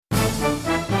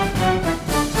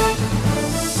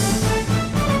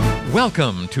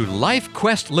Welcome to Life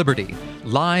Quest Liberty,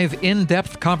 live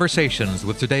in-depth conversations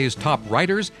with today's top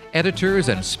writers, editors,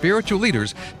 and spiritual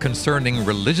leaders concerning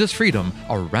religious freedom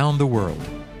around the world.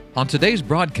 On today's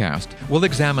broadcast, we'll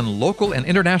examine local and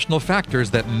international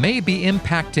factors that may be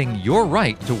impacting your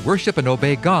right to worship and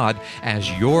obey God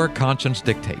as your conscience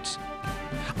dictates.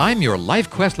 I'm your Life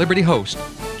Quest Liberty host,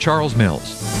 Charles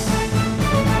Mills.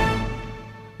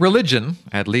 Religion,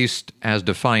 at least as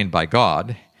defined by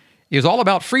God, is all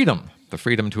about freedom. The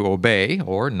freedom to obey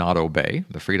or not obey,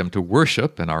 the freedom to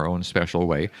worship in our own special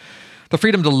way, the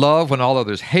freedom to love when all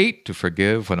others hate, to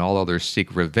forgive when all others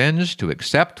seek revenge, to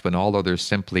accept when all others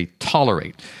simply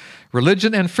tolerate.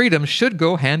 Religion and freedom should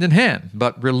go hand in hand,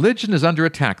 but religion is under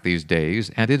attack these days,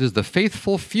 and it is the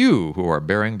faithful few who are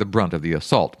bearing the brunt of the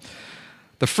assault.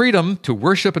 The freedom to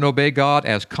worship and obey God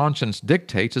as conscience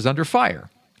dictates is under fire.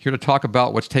 Here to talk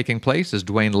about what's taking place is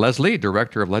Dwayne Leslie,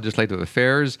 Director of Legislative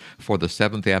Affairs for the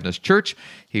Seventh-day Adventist Church.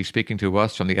 He's speaking to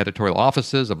us from the editorial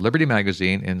offices of Liberty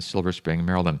Magazine in Silver Spring,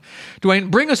 Maryland.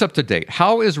 Dwayne, bring us up to date.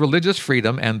 How is religious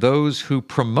freedom and those who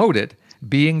promote it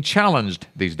being challenged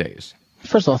these days?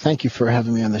 First of all, thank you for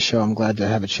having me on the show. I'm glad to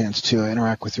have a chance to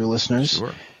interact with your listeners.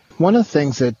 Sure. One of the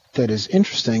things that is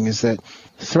interesting is that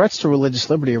threats to religious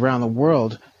liberty around the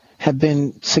world have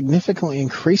been significantly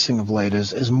increasing of late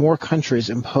as more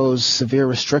countries impose severe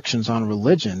restrictions on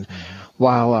religion,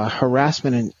 while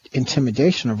harassment and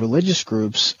intimidation of religious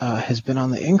groups has been on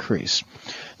the increase.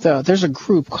 There's a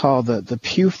group called the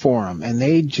Pew Forum, and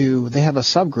they have a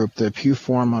subgroup, the Pew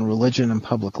Forum on Religion and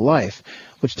Public Life,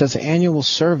 which does an annual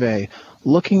survey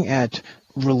looking at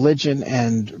religion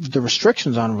and the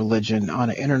restrictions on religion on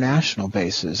an international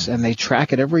basis, and they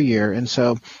track it every year. And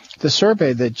so the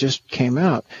survey that just came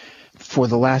out for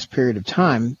the last period of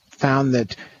time found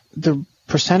that the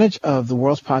percentage of the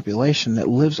world's population that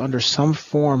lives under some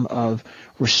form of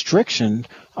restriction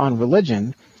on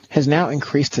religion has now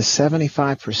increased to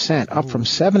 75%, up from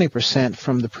 70%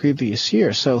 from the previous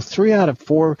year. So 3 out of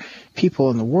 4 people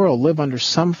in the world live under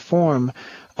some form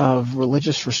of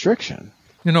religious restriction.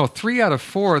 3 out of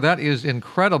 4, that is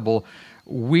incredible.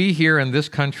 We here in this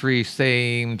country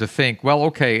seem to think, well,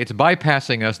 okay, it's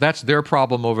bypassing us. That's their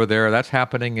problem over there. That's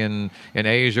happening in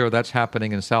Asia, or that's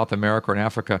happening in South America or in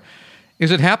Africa. Is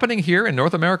it happening here in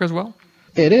North America as well?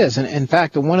 It is. And in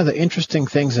fact, one of the interesting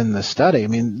things in the study,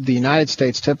 the United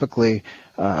States typically,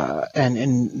 and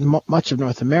in much of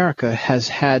North America, has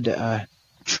had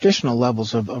traditional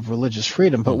levels of religious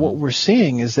freedom. But what we're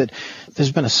seeing is that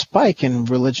there's been a spike in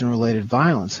religion-related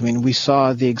violence. We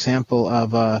saw the example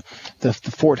of the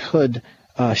Fort Hood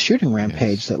shooting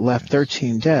rampage that left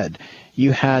 13 dead.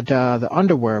 You had the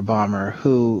underwear bomber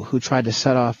who tried to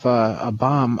set off a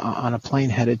bomb on a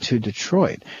plane headed to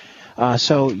Detroit.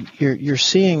 So you're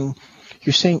seeing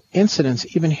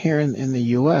incidents even here in the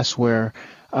U.S. where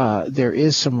there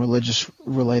is some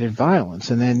religious-related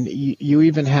violence. And then you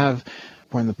even have,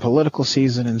 we're in the political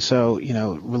season, and so,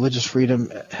 religious freedom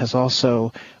has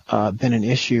also been an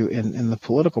issue in the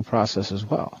political process as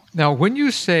well. Now, when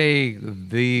you say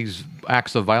these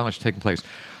acts of violence taking place,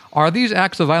 are these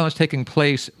acts of violence taking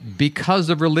place because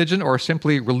of religion, or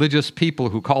simply religious people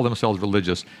who call themselves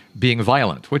religious being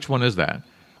violent? Which one is that?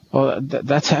 Well,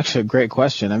 that's actually a great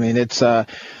question. It's I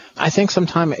think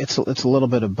sometimes it's a little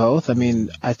bit of both.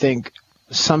 I think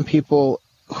some people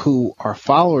who are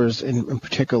followers in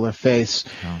particular faiths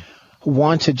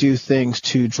want to do things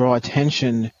to draw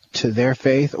attention to their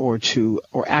faith or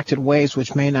act in ways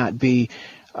which may not be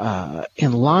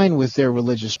in line with their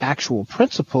religious actual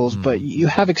principles, but you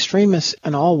have extremists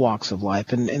in all walks of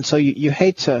life. And so you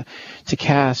hate to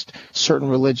cast certain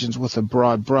religions with a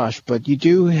broad brush, but you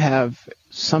do have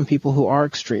some people who are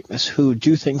extremists who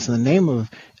do things in the name of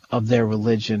their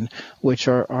religion, which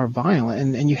are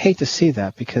violent, and you hate to see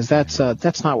that, because that's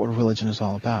not what religion is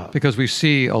all about. Because we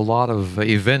see a lot of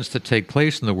events that take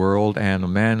place in the world, and a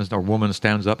man or woman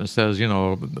stands up and says,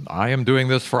 I am doing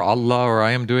this for Allah, or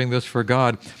I am doing this for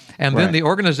God. And then the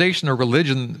organization or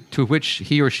religion to which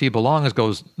he or she belongs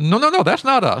goes, no, that's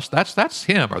not us. That's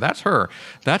him or that's her.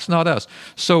 That's not us.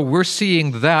 So we're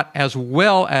seeing that, as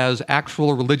well as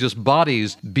actual religious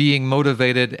bodies being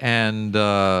motivated and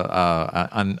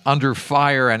under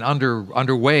fire and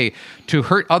underway to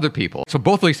hurt other people. So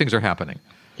both of these things are happening.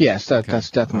 Yes, that's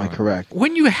definitely correct.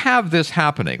 When you have this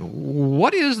happening,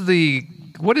 what is the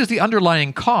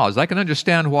underlying cause? I can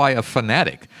understand why a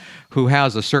fanatic who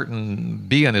has a certain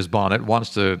bee in his bonnet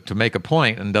wants to make a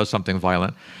point and does something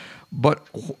violent. But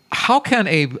how can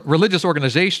a religious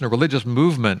organization, a religious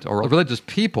movement, or a religious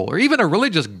people, or even a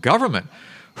religious government,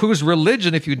 whose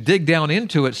religion, if you dig down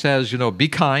into it, says, be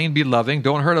kind, be loving,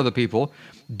 don't hurt other people,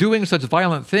 doing such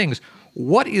violent things,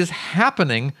 What is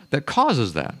happening that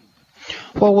causes that?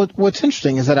 Well, what's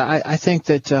interesting is that I think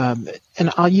that,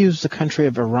 and I'll use the country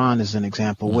of Iran as an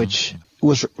example, which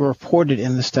was reported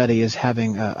in the study as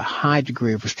having a high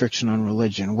degree of restriction on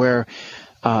religion, where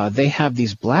they have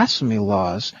these blasphemy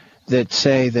laws that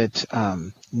say that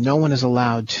no one is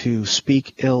allowed to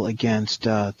speak ill against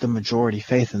the majority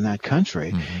faith in that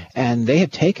country. And they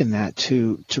have taken that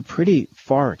to pretty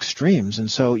far extremes.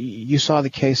 And so you saw the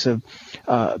case of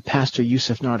Pastor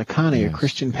Yusuf Nardakani, a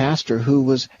Christian pastor who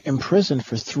was imprisoned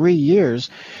for 3 years,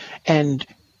 and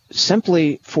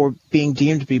simply for being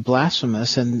deemed to be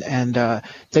blasphemous, and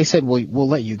they said, well, we'll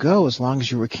let you go as long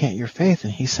as you recant your faith.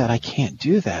 And he said, I can't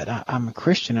do that. I'm a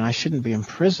Christian, and I shouldn't be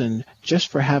imprisoned just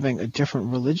for having a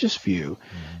different religious view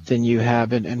than you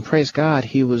have. And praise God,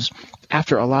 he was,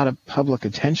 after a lot of public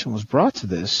attention was brought to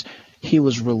this, he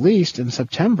was released in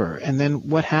September. And then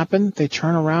what happened? They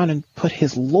turn around and put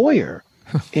his lawyer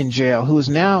in jail, who is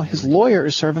now, his lawyer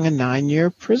is serving a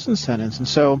 9-year prison sentence. And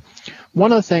so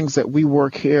one of the things that we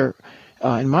work here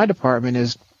in my department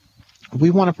is we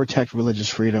want to protect religious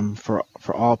freedom for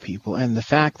all people. And the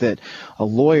fact that a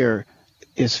lawyer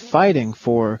is fighting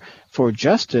for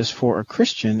justice for a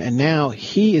Christian, and now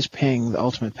he is paying the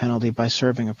ultimate penalty by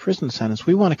serving a prison sentence,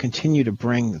 we want to continue to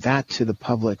bring that to the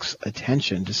public's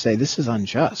attention to say this is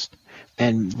unjust,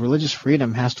 and religious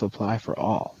freedom has to apply for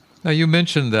all. Now, you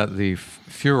mentioned that the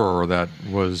furor that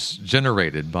was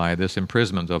generated by this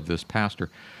imprisonment of this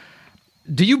pastor.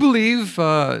 Do you believe,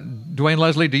 Dwayne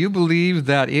Leslie, do you believe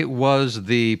that it was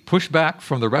the pushback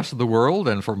from the rest of the world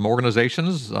and from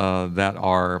organizations that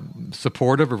are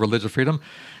supportive of religious freedom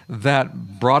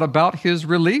that brought about his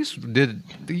release?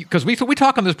 Because we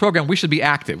talk on this program, we should be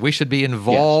active. We should be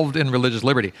involved in religious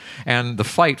liberty and the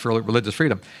fight for religious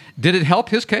freedom. Did it help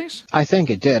his case? I think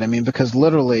it did. I mean, because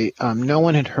literally no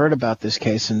one had heard about this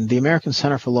case, and the American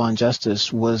Center for Law and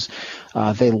Justice was,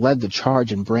 they led the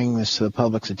charge in bringing this to the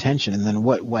public's attention. And then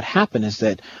what happened is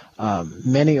that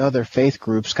many other faith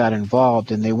groups got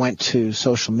involved, and they went to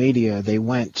social media, they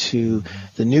went to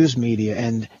the news media,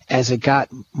 and as it got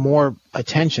more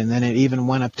attention, then it even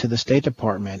went up to the State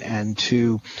Department and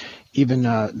to even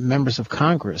members of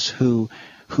Congress who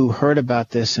heard about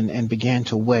this and began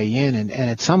to weigh in. And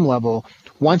at some level,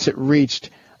 once it reached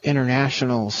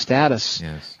international status,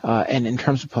 and in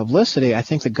terms of publicity, I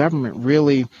think the government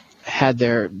really had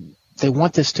they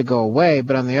want this to go away,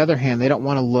 but on the other hand, they don't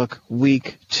want to look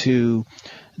weak to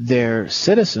their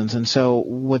citizens. And so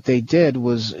what they did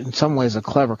was, in some ways, a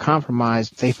clever compromise.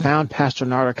 They found Pastor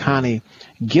Nardakani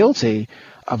guilty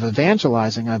of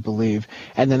evangelizing, I believe,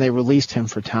 and then they released him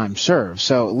for time served.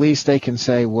 So at least they can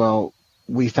say, well,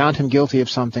 we found him guilty of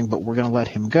something, but we're going to let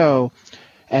him go.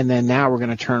 And then now we're going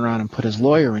to turn around and put his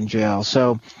lawyer in jail.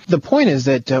 So the point is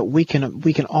that we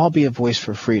can all be a voice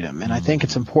for freedom. And I think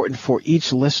it's important for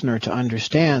each listener to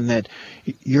understand that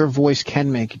your voice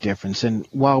can make a difference. And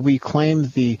while we claim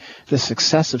the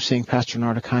success of seeing Pastor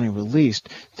Nardakani released,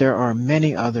 there are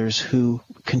many others who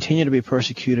continue to be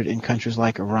persecuted in countries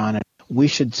like Iran. And we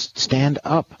should stand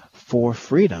up for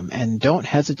freedom, and don't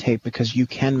hesitate, because you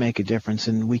can make a difference.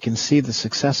 And we can see the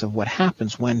success of what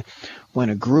happens when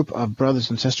a group of brothers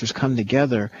and sisters come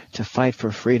together to fight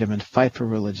for freedom and fight for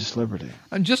religious liberty.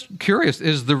 I'm just curious,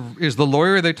 is the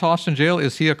lawyer they tossed in jail,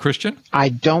 is he a Christian? I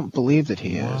don't believe that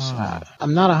he is.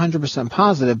 I'm not 100%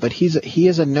 positive, but he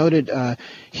is a noted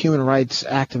human rights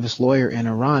activist lawyer in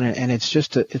Iran, and it's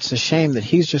a shame that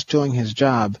he's just doing his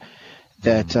job,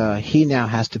 that he now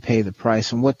has to pay the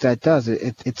price. And what that does,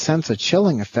 it sends a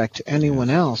chilling effect to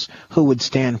anyone else who would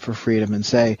stand for freedom and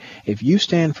say, if you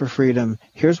stand for freedom,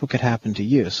 here's what could happen to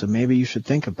you. So maybe you should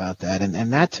think about that.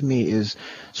 And that, to me, is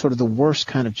sort of the worst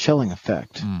kind of chilling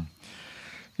effect.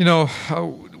 You know,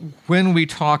 when we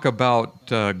talk about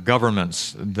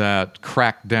governments that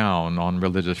crack down on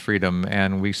religious freedom,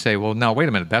 and we say, well, now, wait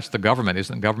a minute, that's the government.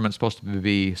 Isn't government supposed to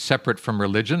be separate from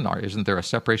religion? Or isn't there a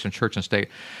separation of church and state?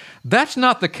 That's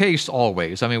not the case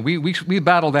always. I mean, we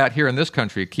battle that here in this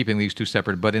country, keeping these two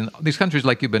separate. But in these countries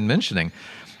like you've been mentioning,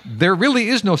 there really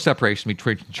is no separation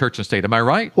between church and state. Am I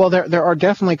right? Well, there are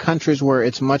definitely countries where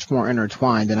it's much more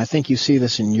intertwined. And I think you see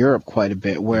this in Europe quite a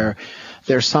bit, where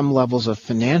there's some levels of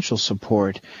financial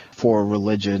support for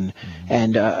religion.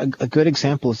 And a good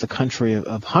example is the country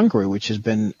of Hungary, which has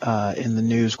been in the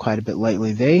news quite a bit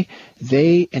lately.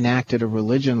 They enacted a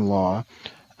religion law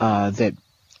that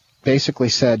basically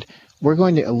said, we're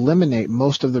going to eliminate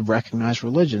most of the recognized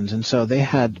religions. And so they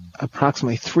had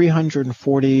approximately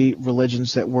 340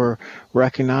 religions that were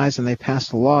recognized, and they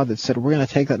passed a law that said we're going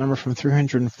to take that number from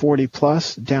 340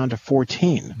 plus down to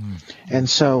 14. And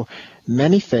so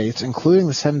many faiths, including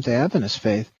the Seventh-day Adventist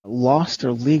faith, lost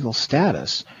their legal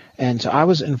status. And so I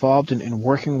was involved in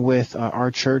working with our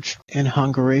church in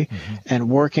Hungary and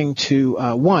working to,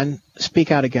 one, speak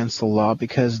out against the law,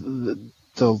 because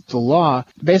the law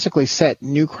basically set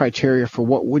new criteria for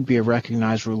what would be a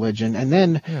recognized religion. And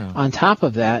then on top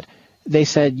of that, they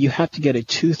said you have to get a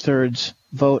 2/3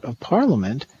 vote of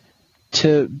Parliament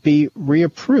to be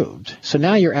reapproved. So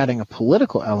now you're adding a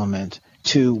political element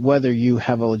to whether you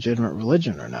have a legitimate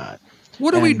religion or not.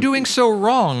 What are we doing so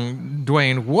wrong,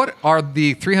 Dwayne? What are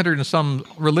the 300 and some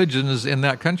religions in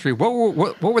that country?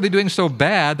 What were they doing so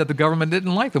bad that the government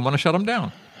didn't like them, want to shut them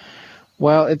down?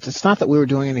 Well, it's not that we were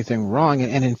doing anything wrong,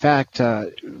 and in fact,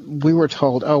 we were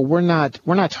told, "Oh, we're not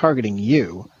targeting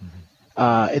you.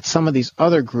 It's some of these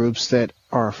other groups that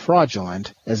are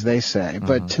fraudulent," as they say.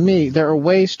 But to me, there are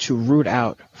ways to root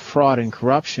out fraud and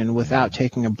corruption without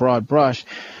taking a broad brush.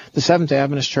 The Seventh-day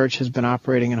Adventist Church has been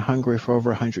operating in Hungary for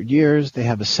over 100 years. They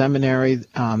have a seminary.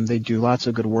 They do lots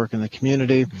of good work in the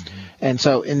community, and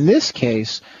so in this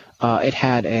case, it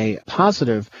had a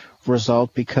positive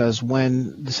result, because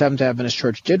when the Seventh-day Adventist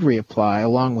Church did reapply,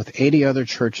 along with 80 other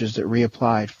churches that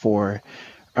reapplied for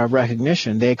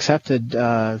recognition, they accepted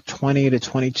 20 to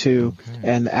 22,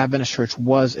 and the Adventist Church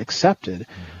was accepted.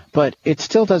 But it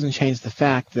still doesn't change the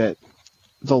fact that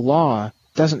the law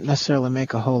doesn't necessarily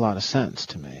make a whole lot of sense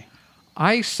to me.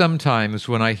 I sometimes,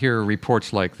 when I hear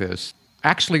reports like this,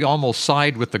 actually almost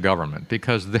side with the government,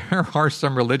 because there are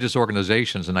some religious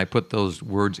organizations, and I put those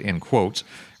words in quotes,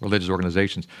 religious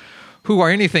organizations, who are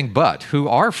anything but, who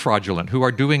are fraudulent, who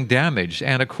are doing damage.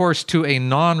 And of course, to a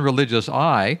non-religious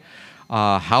eye,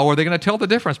 how are they going to tell the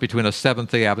difference between a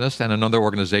Seventh-day Adventist and another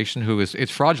organization who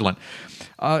is fraudulent?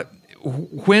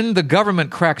 When the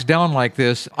government cracks down like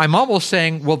this, I'm almost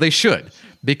saying, well, they should,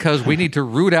 because we need to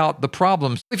root out the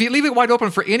problems. If you leave it wide open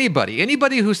for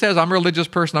anybody who says, I'm a religious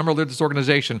person, I'm a religious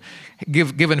organization,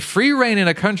 given free rein in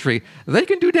a country, they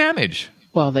can do damage.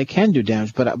 Well, they can do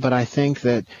damage, but I think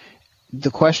that the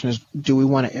question is, do we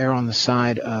want to err on the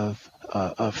side of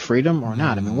freedom or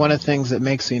not? I mean, one of the things that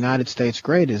makes the United States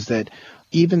great is that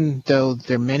even though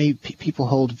there are many people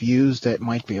hold views that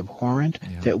might be abhorrent,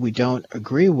 that we don't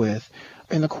agree with,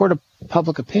 in the court of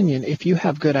public opinion, if you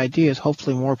have good ideas,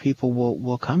 hopefully more people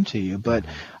will come to you. But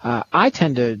I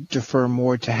tend to defer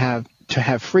more to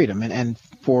have freedom, and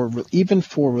even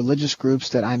for religious groups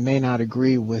that I may not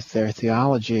agree with their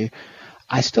theology,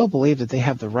 I still believe that they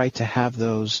have the right to have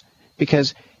those,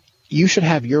 because you should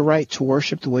have your right to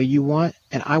worship the way you want,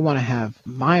 and I want to have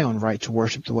my own right to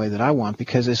worship the way that I want,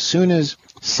 because as soon as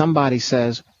somebody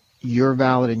says you're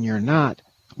valid and you're not,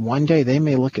 one day they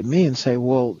may look at me and say,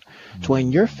 well,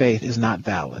 Dwayne, your faith is not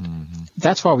valid.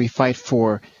 That's why we fight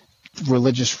for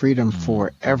religious freedom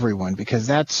for everyone, because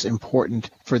that's important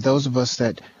for those of us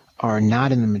that are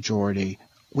not in the majority.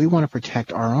 We want to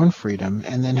protect our own freedom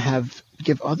and then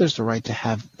give others the right to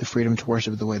have the freedom to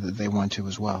worship the way that they want to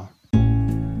as well.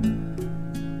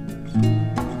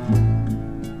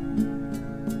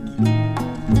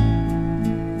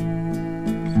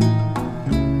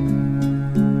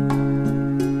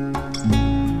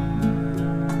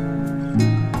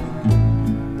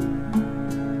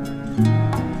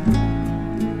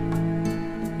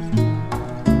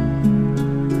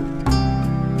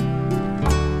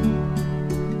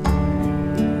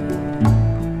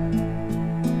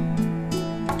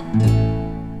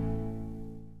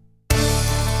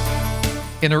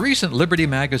 In a recent Liberty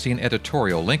Magazine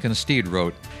editorial, Lincoln Steed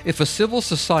wrote, "If a civil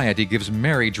society gives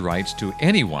marriage rights to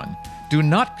anyone, do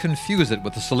not confuse it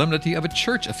with the solemnity of a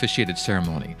church-officiated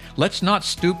ceremony. Let's not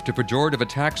stoop to pejorative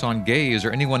attacks on gays or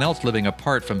anyone else living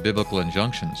apart from biblical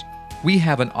injunctions. We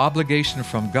have an obligation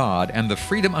from God and the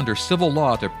freedom under civil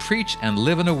law to preach and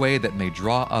live in a way that may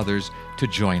draw others to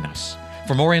join us."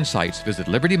 For more insights, visit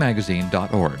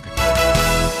libertymagazine.org.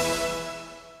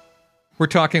 We're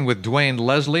talking with Dwayne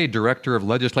Leslie, Director of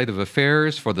Legislative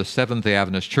Affairs for the Seventh-day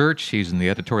Adventist Church. He's in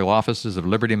the editorial offices of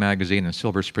Liberty Magazine in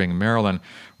Silver Spring, Maryland.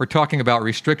 We're talking about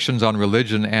restrictions on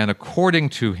religion, and according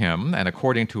to him, and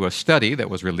according to a study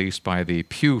that was released by the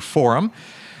Pew Forum,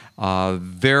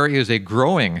 there is a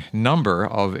growing number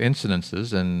of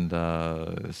incidences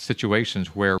and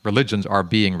situations where religions are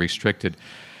being restricted.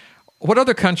 What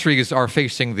other countries are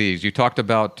facing these? You talked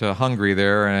about Hungary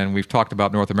there, and we've talked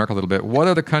about North America a little bit. What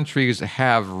other countries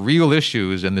have real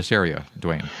issues in this area,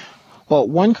 Dwayne? Well,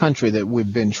 one country that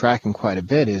we've been tracking quite a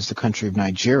bit is the country of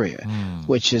Nigeria,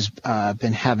 which has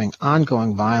been having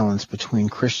ongoing violence between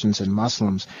Christians and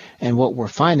Muslims. And what we're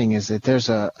finding is that there's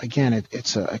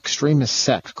it's an extremist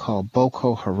sect called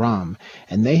Boko Haram,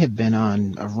 and they have been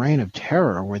on a reign of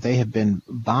terror where they have been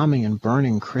bombing and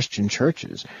burning Christian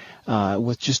churches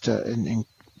with just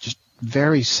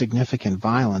very significant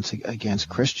violence against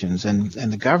Christians. And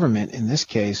the government, in this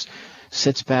case,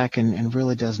 sits back and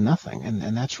really does nothing.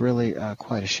 And that's really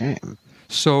quite a shame.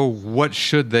 So what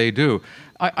should they do?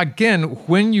 Again,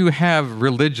 when you have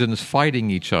religions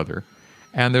fighting each other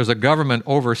and there's a government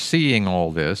overseeing all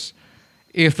this,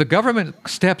 if the government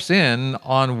steps in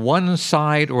on one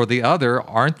side or the other,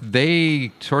 aren't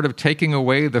they sort of taking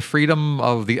away the freedom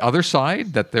of the other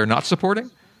side that they're not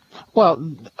supporting?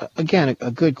 Well, again,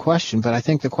 a good question, but I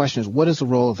think the question is, what is the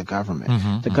role of the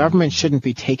government? The government shouldn't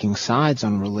be taking sides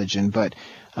on religion, but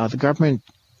the government,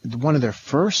 one of their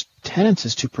first tenets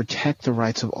is to protect the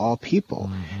rights of all people.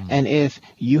 And if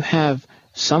you have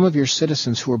some of your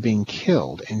citizens who are being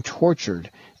killed and tortured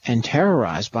and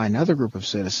terrorized by another group of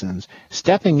citizens,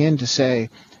 stepping in to say,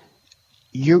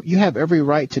 you have every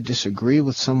right to disagree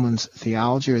with someone's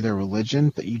theology or their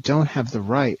religion, but you don't have the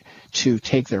right to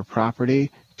take their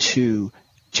property, to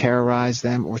terrorize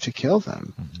them, or to kill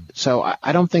them. So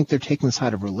I don't think they're taking the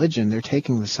side of religion. They're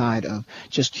taking the side of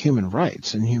just human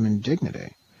rights and human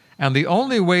dignity. And the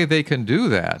only way they can do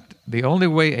that, the only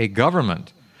way a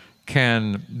government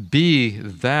can be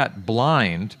that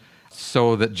blind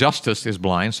so that justice is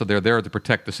blind, so they're there to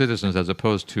protect the citizens as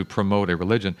opposed to promote a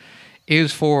religion,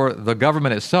 is for the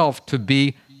government itself to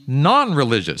be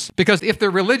non-religious. Because if they're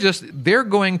religious, they're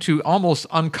going to almost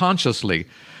unconsciously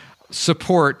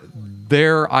support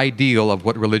their ideal of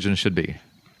what religion should be.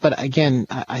 But again,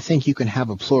 I think you can have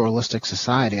a pluralistic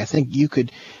society. I think you could,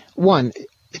 one,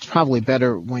 it's probably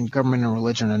better when government and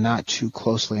religion are not too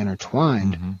closely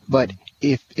intertwined, but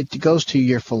if it goes to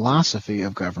your philosophy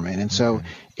of government. And so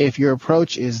if your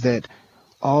approach is that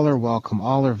all are welcome,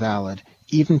 all are valid,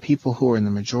 even people who are in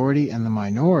the majority and the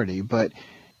minority, but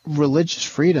religious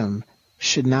freedom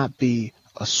should not be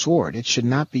a sword. It should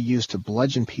not be used to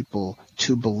bludgeon people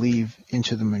to believe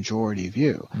into the majority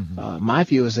view. My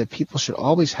view is that people should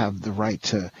always have the right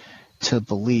to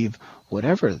believe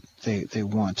whatever they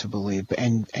want to believe.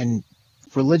 And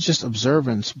religious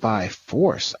observance by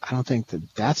force, I don't think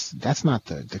that's not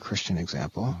the Christian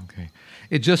example. Okay.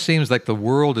 It just seems like the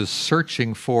world is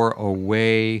searching for a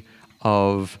way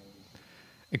of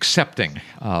accepting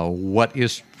what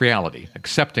is reality,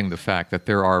 accepting the fact that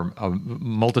there are a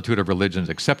multitude of religions,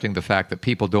 accepting the fact that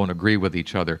people don't agree with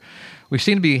each other. We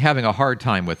seem to be having a hard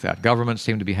time with that. Governments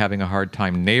seem to be having a hard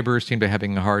time. Neighbors seem to be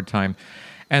having a hard time.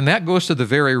 And that goes to the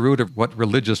very root of what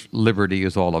religious liberty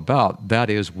is all about. That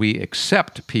is, we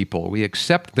accept people. We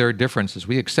accept their differences.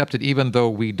 We accept it even though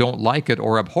we don't like it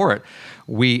or abhor it.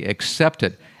 We accept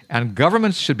it. And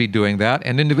governments should be doing that,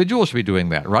 and individuals should be doing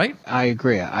that, right? I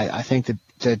agree. I think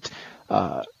that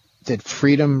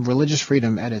freedom, religious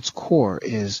freedom at its core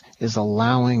is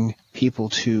allowing people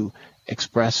to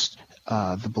express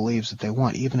the beliefs that they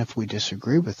want, even if we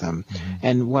disagree with them.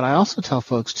 And what I also tell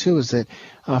folks too is that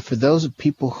for those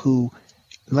people who,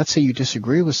 let's say you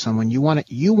disagree with someone, you want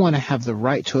to have the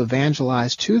right to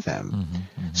evangelize to them.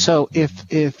 So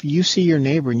if you see your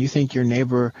neighbor and you think your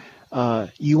neighbor,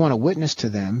 you want to witness to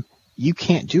them, you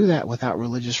can't do that without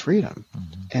religious freedom.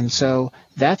 And so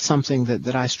that's something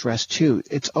that I stress too.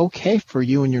 It's okay for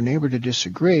you and your neighbor to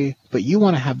disagree, but you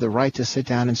want to have the right to sit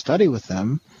down and study with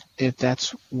them if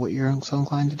that's what you're so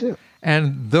inclined to do.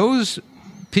 And those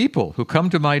people who come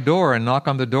to my door and knock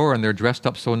on the door and they're dressed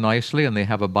up so nicely and they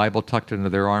have a Bible tucked into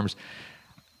their arms,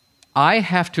 I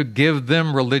have to give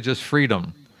them religious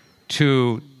freedom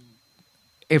to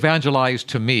evangelize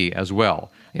to me as well.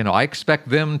 You know, I expect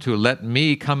them to let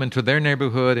me come into their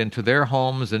neighborhood, into their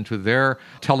homes, into their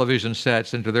television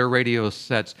sets, into their radio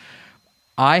sets.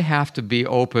 I have to be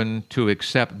open to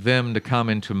accept them to come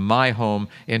into my home,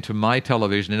 into my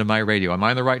television, into my radio. Am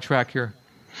I on the right track here?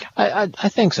 I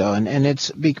think so, and it's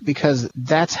because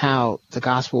that's how the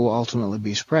gospel will ultimately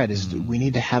be spread, is we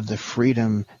need to have the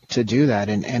freedom to do that.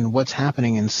 And what's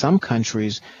happening in some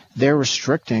countries, they're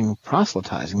restricting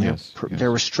proselytizing.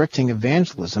 They're restricting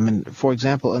evangelism. And, for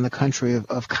example, in the country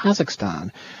of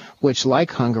Kazakhstan, which, like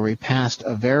Hungary, passed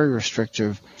a very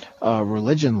restrictive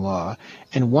religion law.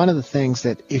 And one of the things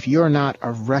that if you're not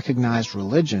a recognized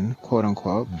religion, quote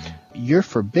unquote, you're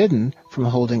forbidden from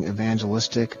holding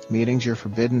evangelistic meetings. You're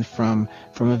forbidden from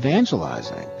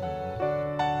evangelizing.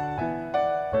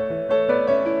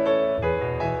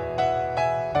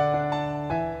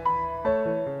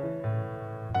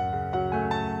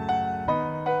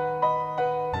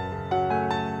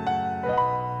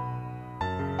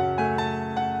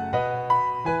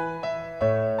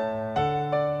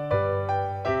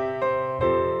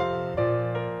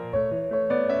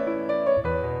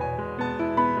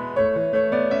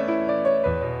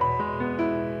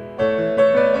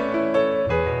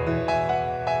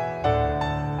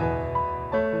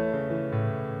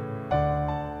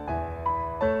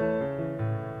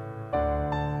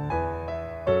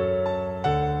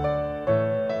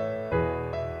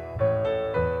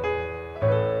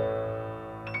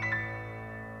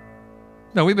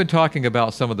 Now, we've been talking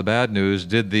about some of the bad news.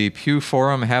 Did the Pew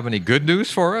Forum have any good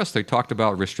news for us? They talked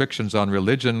about restrictions on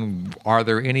religion. Are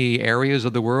there any areas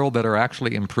of the world that are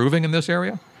actually improving in this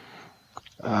area?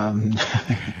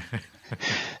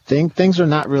 Things are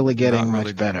not really getting Not really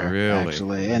much better, really.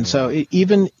 actually. And so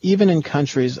even in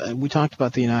countries, we talked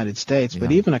about the United States,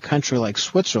 but Yeah. even a country like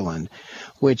Switzerland,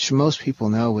 which most people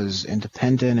know is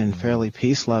independent and fairly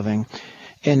peace-loving,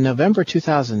 in November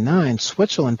 2009,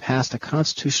 Switzerland passed a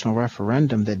constitutional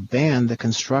referendum that banned the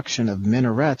construction of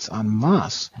minarets on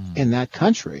mosques in that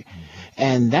country.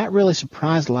 And that really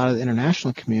surprised a lot of the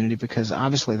international community because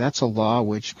obviously that's a law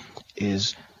which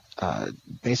is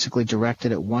basically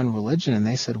directed at one religion. And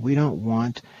they said, we don't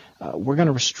want, we're going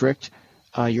to restrict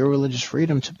your religious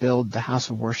freedom to build the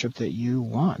house of worship that you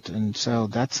want. And so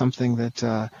that's something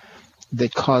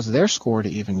that caused their score to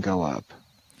even go up.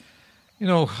 You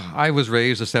know, I was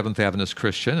raised a Seventh Adventist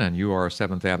Christian, and you are a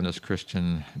Seventh Adventist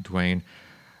Christian, Dwayne.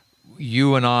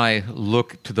 You and I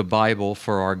look to the Bible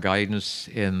for our guidance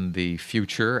in the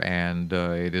future, and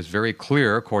it is very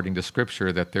clear, according to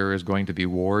Scripture, that there is going to be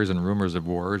wars and rumors of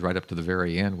wars right up to the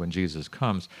very end when Jesus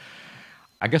comes.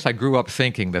 I guess I grew up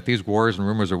thinking that these wars and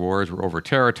rumors of wars were over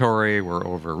territory, were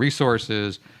over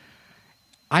resources.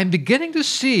 I'm beginning to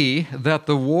see that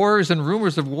the wars and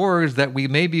rumors of wars that we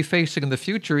may be facing in the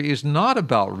future is not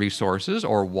about resources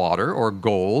or water or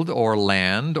gold or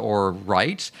land or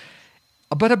rights,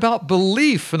 but about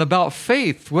belief and about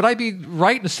faith. Would I be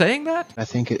right in saying that? I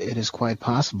think it is quite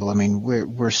possible. I mean,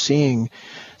 we're seeing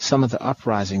some of the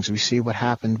uprisings. We see what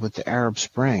happened with the Arab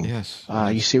Spring. Yes.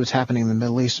 You see what's happening in the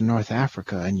Middle East and North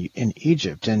Africa and in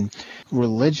Egypt. And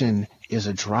religion is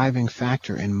a driving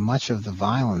factor in much of the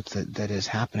violence that is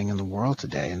happening in the world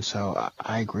today. And so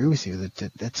I agree with you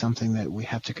that that's something that we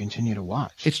have to continue to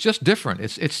watch. It's just different.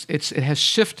 It has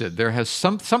shifted. There has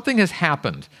something has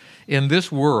happened in this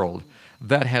world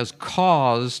that has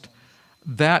caused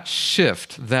that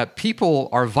shift, that people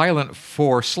are violent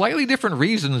for slightly different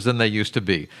reasons than they used to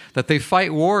be, that they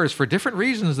fight wars for different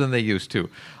reasons than they used to,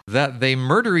 that they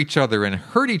murder each other and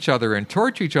hurt each other and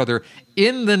torture each other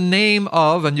in the name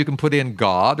of, and you can put in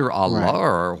God or Allah Right.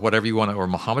 or whatever you want to, or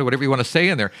Muhammad, whatever you want to say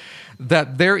in there,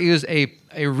 that there is a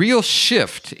real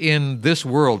shift in this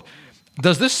world.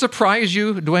 Does this surprise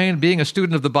you, Dwayne, being a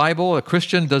student of the Bible, a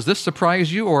Christian? Does this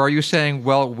surprise you, or are you saying,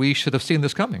 well, we should have seen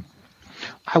this coming?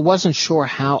 I wasn't sure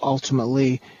how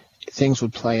ultimately things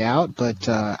would play out, but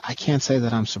I can't say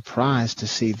that I'm surprised to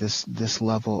see this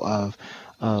level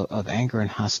of anger and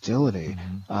hostility,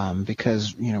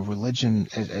 because religion,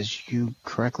 as you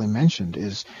correctly mentioned,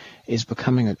 is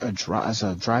becoming as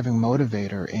a driving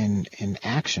motivator in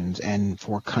actions, and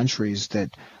for countries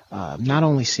that not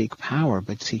only seek power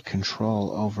but seek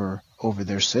control over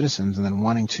their citizens, and then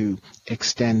wanting to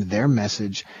extend their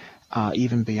message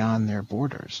even beyond their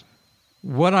borders.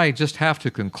 What I just have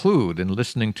to conclude in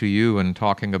listening to you and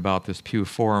talking about this Pew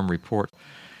Forum report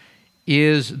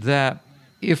is that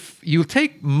if you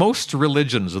take most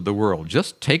religions of the world,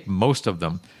 just take most of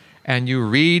them, and you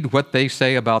read what they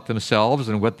say about themselves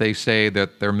and what they say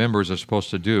that their members are supposed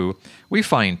to do, we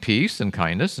find peace and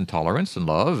kindness and tolerance and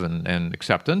love and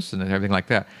acceptance and everything like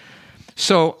that.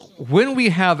 So when we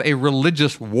have a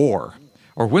religious war,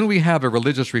 or when we have a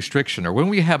religious restriction, or when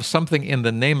we have something in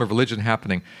the name of religion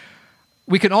happening,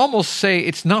 we can almost say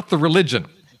it's not the religion,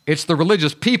 it's the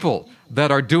religious people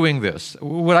that are doing this.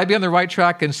 Would I be on the right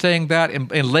track in saying that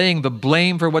and laying the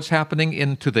blame for what's happening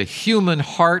into the human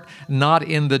heart, not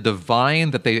in the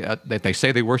divine that they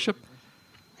say they worship?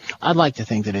 I'd like to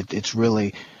think that it's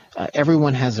really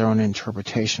everyone has their own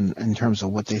interpretation in terms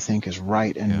of what they think is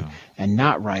right and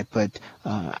not right, but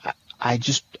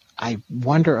I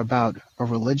wonder about a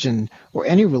religion or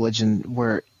any religion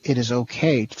where it is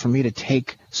okay for me to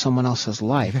take someone else's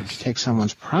life or to take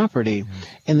someone's property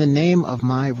in the name of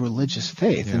my religious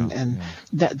faith.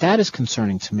 That is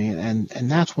concerning to me. And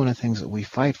that's one of the things that we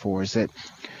fight for, is that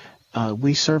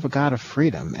we serve a God of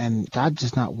freedom, and God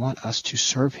does not want us to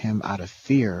serve him out of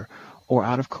fear or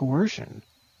out of coercion.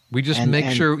 We just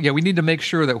we need to make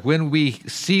sure that when we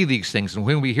see these things and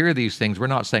when we hear these things, we're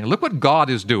not saying, look what God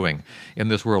is doing in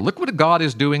this world. Look what God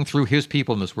is doing through his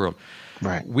people in this world.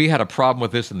 Right. We had a problem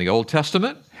with this in the Old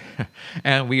Testament,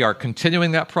 and we are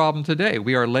continuing that problem today.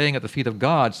 We are laying at the feet of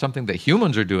God something that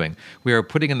humans are doing. We are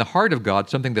putting in the heart of God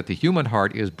something that the human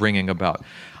heart is bringing about.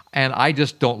 And I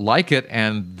just don't like it,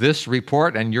 and this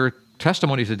report and your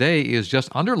testimony today is just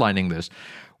underlining this.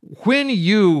 When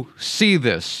you see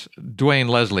this, Dwayne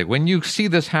Leslie, when you see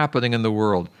this happening in the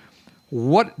world,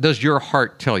 what does your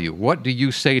heart tell you? What do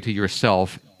you say to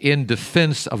yourself in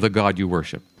defense of the God you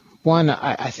worship? One,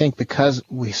 I think because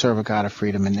we serve a God of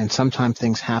freedom, and sometimes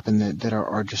things happen that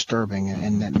are disturbing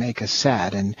and that make us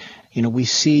sad. And, we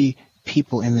see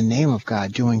people in the name of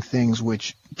God doing things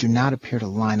which do not appear to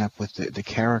line up with the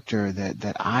character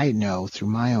that I know through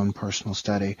my own personal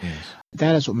study. Yes.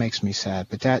 That is what makes me sad.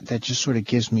 But that just sort of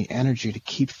gives me energy to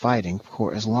keep fighting.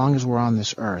 For as long as we're on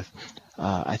this earth,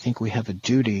 I think we have a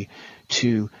duty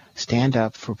to stand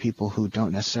up for people who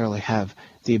don't necessarily have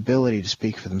the ability to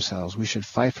speak for themselves. We should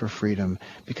fight for freedom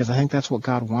because I think that's what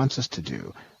God wants us to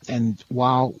do. And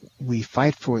while we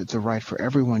fight for the right for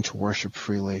everyone to worship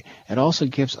freely, it also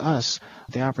gives us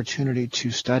the opportunity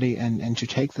to study and to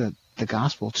take the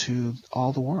gospel to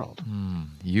all the world.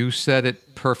 You said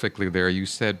it perfectly there. You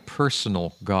said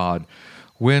personal God.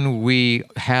 When we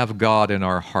have God in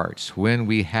our hearts, when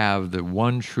we have the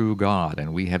one true God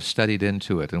and we have studied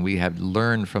into it and we have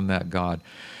learned from that God,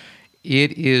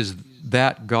 it is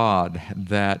that God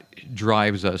that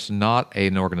drives us, not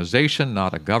an organization,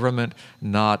 not a government,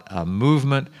 not a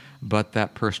movement, but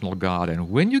that personal God.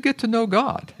 And when you get to know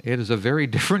God, it is a very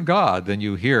different God than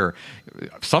you hear,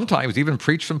 sometimes even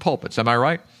preached from pulpits. Am I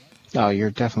right? Oh, you're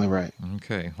definitely right.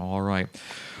 Okay, all right.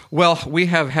 Well, we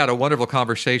have had a wonderful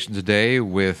conversation today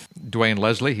with Dwayne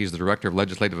Leslie. He's the Director of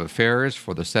Legislative Affairs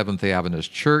for the Seventh-day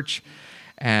Adventist Church.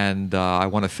 And I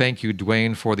want to thank you,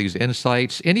 Dwayne, for these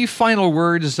insights. Any final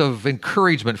words of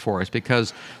encouragement for us?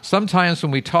 Because sometimes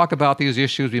when we talk about these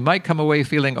issues, we might come away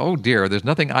feeling, oh dear, there's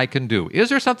nothing I can do. Is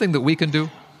there something that we can do?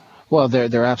 Well,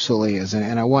 there absolutely is.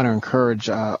 And I want to encourage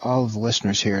all of the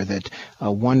listeners here that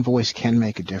one voice can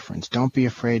make a difference. Don't be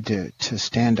afraid to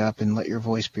stand up and let your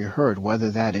voice be heard,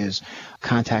 whether that is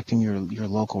contacting your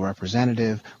local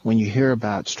representative when you hear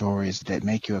about stories that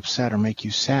make you upset or make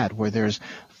you sad, where there's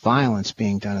violence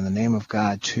being done in the name of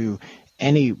God to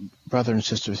any brother and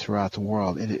sister throughout the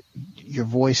world. Your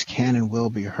voice can and will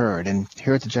be heard. And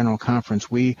here at the General Conference,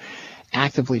 we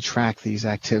actively track these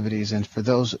activities. And for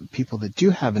those people that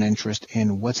do have an interest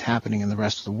in what's happening in the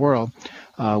rest of the world,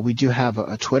 we do have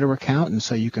a Twitter account, and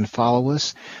so you can follow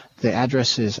us. The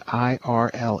address is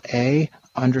IRLA_USA.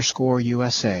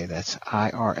 That's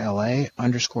IRLA_USA,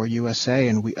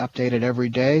 and we update it every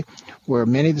day, where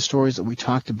many of the stories that we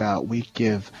talked about, we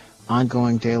give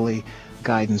ongoing daily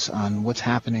guidance on what's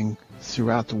happening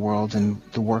throughout the world and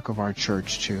the work of our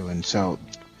church too. And so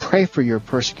pray for your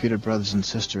persecuted brothers and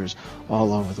sisters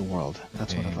all over the world.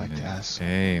 That's what I'd like to ask.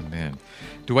 Amen.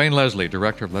 Dwayne Leslie,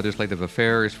 Director of Legislative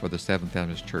Affairs for the Seventh-day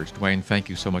Adventist Church. Dwayne, thank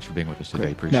you so much for being with us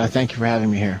today. Appreciate it. Thank you for having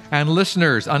me here. And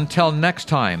listeners, until next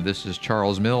time, this is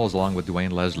Charles Mills along with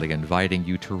Dwayne Leslie inviting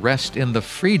you to rest in the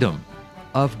freedom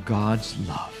of God's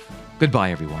love.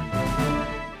 Goodbye, everyone.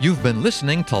 You've been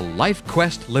listening to Life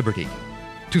Quest Liberty.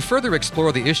 To further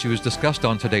explore the issues discussed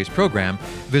on today's program,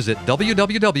 visit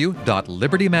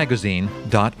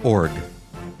www.libertymagazine.org.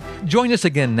 Join us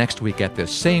again next week at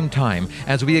this same time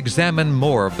as we examine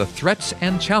more of the threats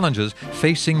and challenges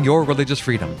facing your religious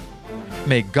freedom.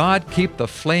 May God keep the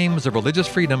flames of religious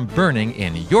freedom burning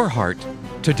in your heart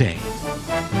today.